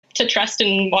to trust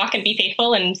and walk and be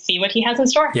faithful and see what he has in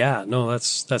store. Yeah, no,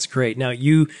 that's great. Now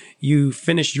you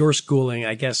finished your schooling,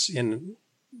 I guess,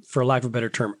 for lack of a better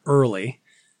term, early.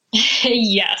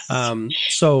 Yes.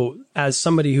 So as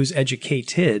somebody who's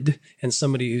educated and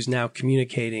somebody who's now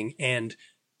communicating and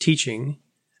teaching,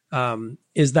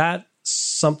 is that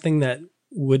something that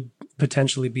would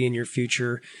potentially be in your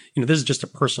future? This is just a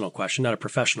personal question, not a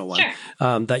professional one.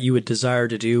 Sure. That you would desire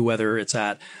to do, whether it's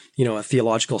at, a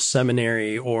theological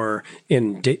seminary or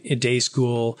in day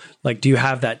school. Like, do you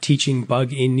have that teaching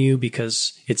bug in you?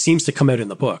 Because it seems to come out in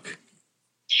the book.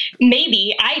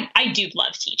 Maybe. I do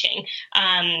love teaching.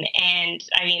 And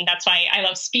I mean, that's why I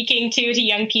love speaking to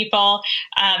young people.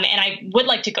 And I would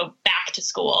like to go back to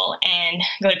school and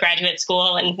go to graduate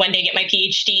school and one day get my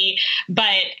PhD.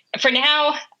 But for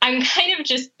now, I'm kind of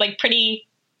just like pretty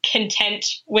content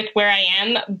with where I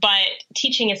am, but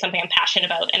teaching is something I'm passionate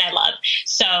about and I love.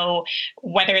 So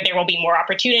whether there will be more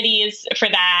opportunities for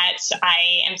that,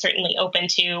 I am certainly open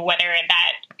to whether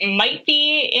that might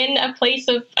be in a place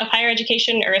of higher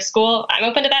education or a school. I'm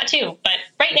open to that too. But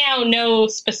right now, no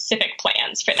specific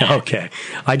plans for that. Okay.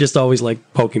 I just always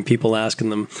like poking people,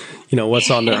 asking them, what's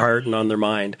on their heart and on their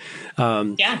mind.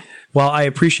 Yeah. Well, I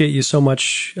appreciate you so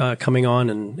much coming on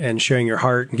and sharing your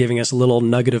heart and giving us a little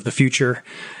nugget of the future.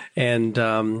 And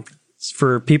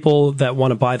for people that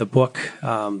want to buy the book,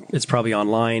 it's probably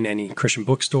online, any Christian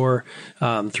bookstore,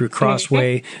 through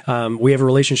Crossway. We have a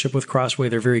relationship with Crossway.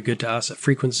 They're very good to us at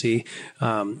Frequency.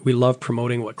 We love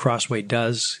promoting what Crossway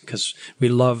does because we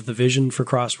love the vision for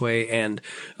Crossway and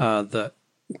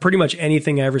pretty much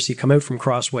anything I ever see come out from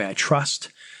Crossway, I trust.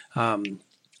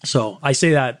 So I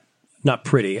say that not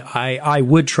pretty. I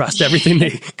would trust everything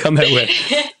they come out with.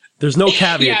 There's no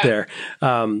caveat there.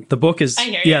 The book is,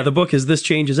 the book is This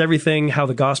Changes Everything, How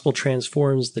the Gospel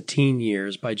Transforms the Teen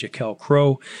Years by Jaquel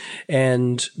Crow,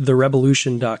 and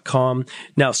therevolution.com.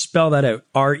 Now spell that out.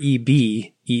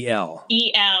 REBEL.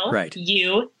 Right.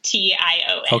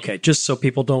 UTION. Okay. Just so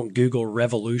people don't Google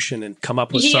revolution and come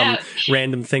up with some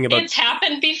random thing about. It's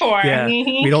happened before. Yeah.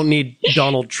 We don't need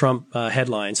Donald Trump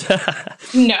headlines.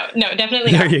 No,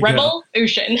 definitely not.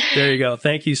 Revolution. There you go.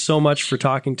 Thank you so much for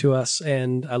talking to us.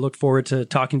 And I look forward to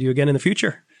talking to you again in the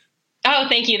future. Oh,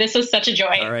 thank you. This was such a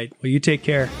joy. All right. Well, you take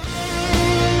care.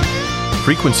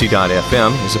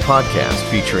 Frequency.fm is a podcast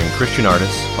featuring Christian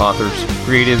artists, authors,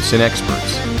 creatives, and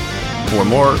experts. For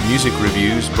more music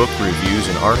reviews, book reviews,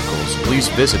 and articles, please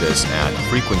visit us at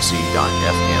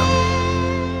frequency.fm.